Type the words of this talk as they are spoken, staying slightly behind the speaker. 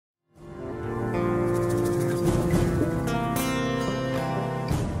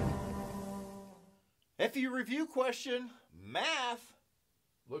FE review question, math.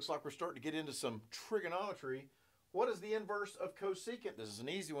 Looks like we're starting to get into some trigonometry. What is the inverse of cosecant? This is an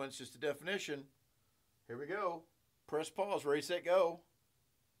easy one. It's just a definition. Here we go. Press pause. Ready, set, go.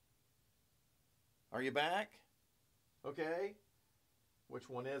 Are you back? Okay. Which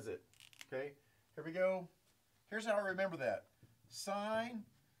one is it? Okay. Here we go. Here's how I remember that. Sine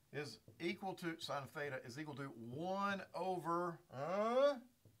is equal to, sine of theta is equal to 1 over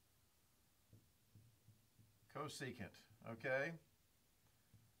cosecant. Okay.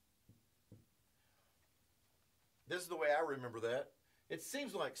 This is the way I remember that. It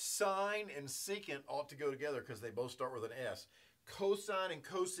seems like sine and secant ought to go together because they both start with an S. Cosine and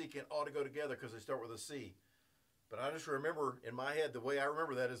cosecant ought to go together because they start with a C. But I just remember, in my head, the way I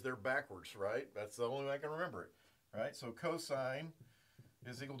remember that is they're backwards, right? That's the only way I can remember it, right? So cosine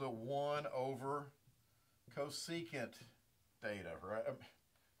is equal to 1 over cosecant theta, right?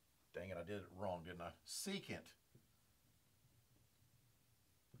 Dang it, I did it wrong, didn't I? Secant.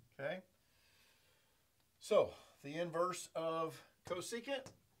 Okay? So, the inverse of cosecant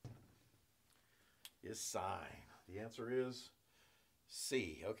is sine. The answer is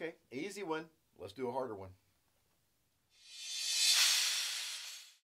C. Okay, easy one. Let's do a harder one.